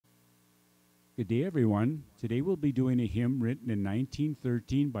Good day, everyone. Today we'll be doing a hymn written in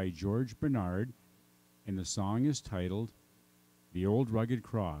 1913 by George Bennard, and the song is titled, "The Old Rugged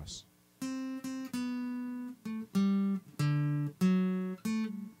Cross."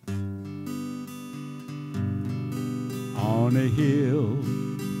 On a hill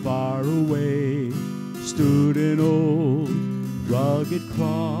far away stood an old rugged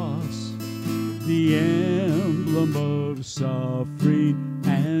cross, the emblem of suffering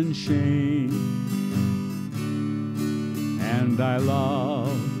and shame. And I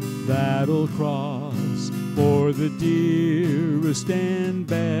love that old cross, for the dearest and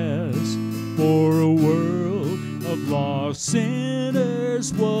best, for a world of lost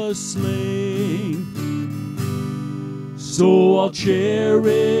sinners was slain. So I'll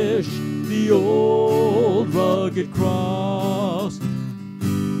cherish the old rugged cross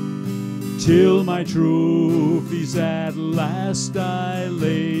till my trophies at last I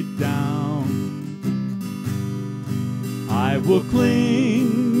laid down. I will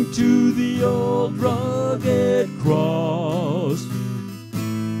cling to the old rugged cross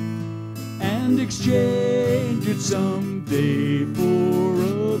and exchange it someday for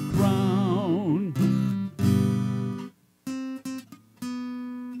a crown.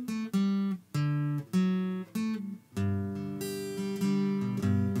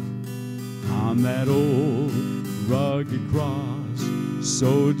 On that old rugged cross,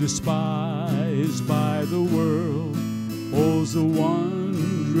 so despised by the world, holds a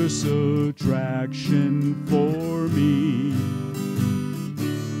wondrous attraction for me.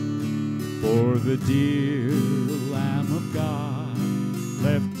 For the dear Lamb of God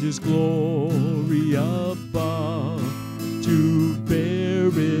left his glory above to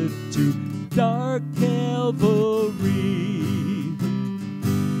bear it to dark Calvary.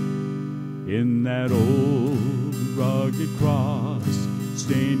 In that old rugged cross,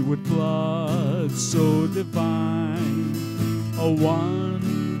 stained with blood so divine, a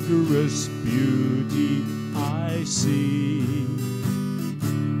wondrous beauty I see.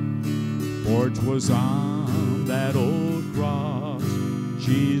 For 'twas on that old cross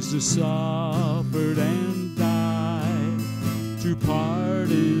Jesus suffered and died to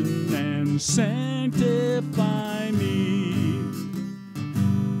pardon and sanctify me.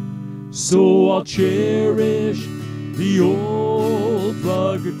 So I'll cherish the old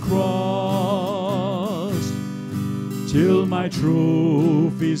rugged cross till my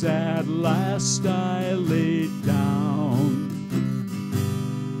trophies at last I laid down.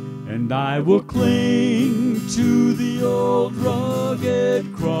 And I will cling to the old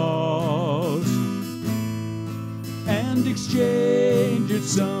rugged cross and exchange it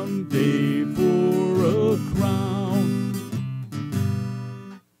someday for a crown.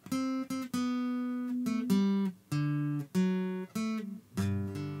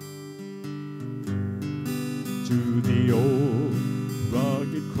 To the old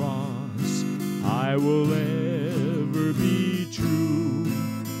rugged cross I will ever be true,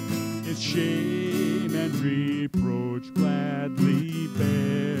 its shame and reproach gladly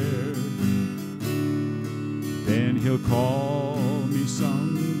bear. Then he'll call me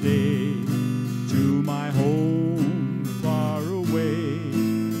someday to my home far away,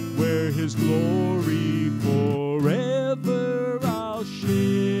 where his glory forever I'll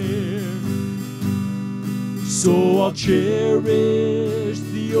share. So I'll cherish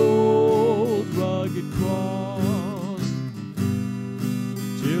the old rugged cross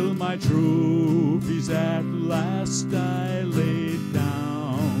till my trophies at last I laid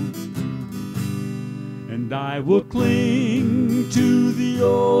down. And I will cling to the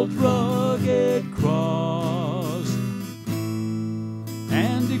old rugged cross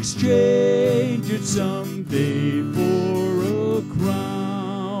and exchange it someday for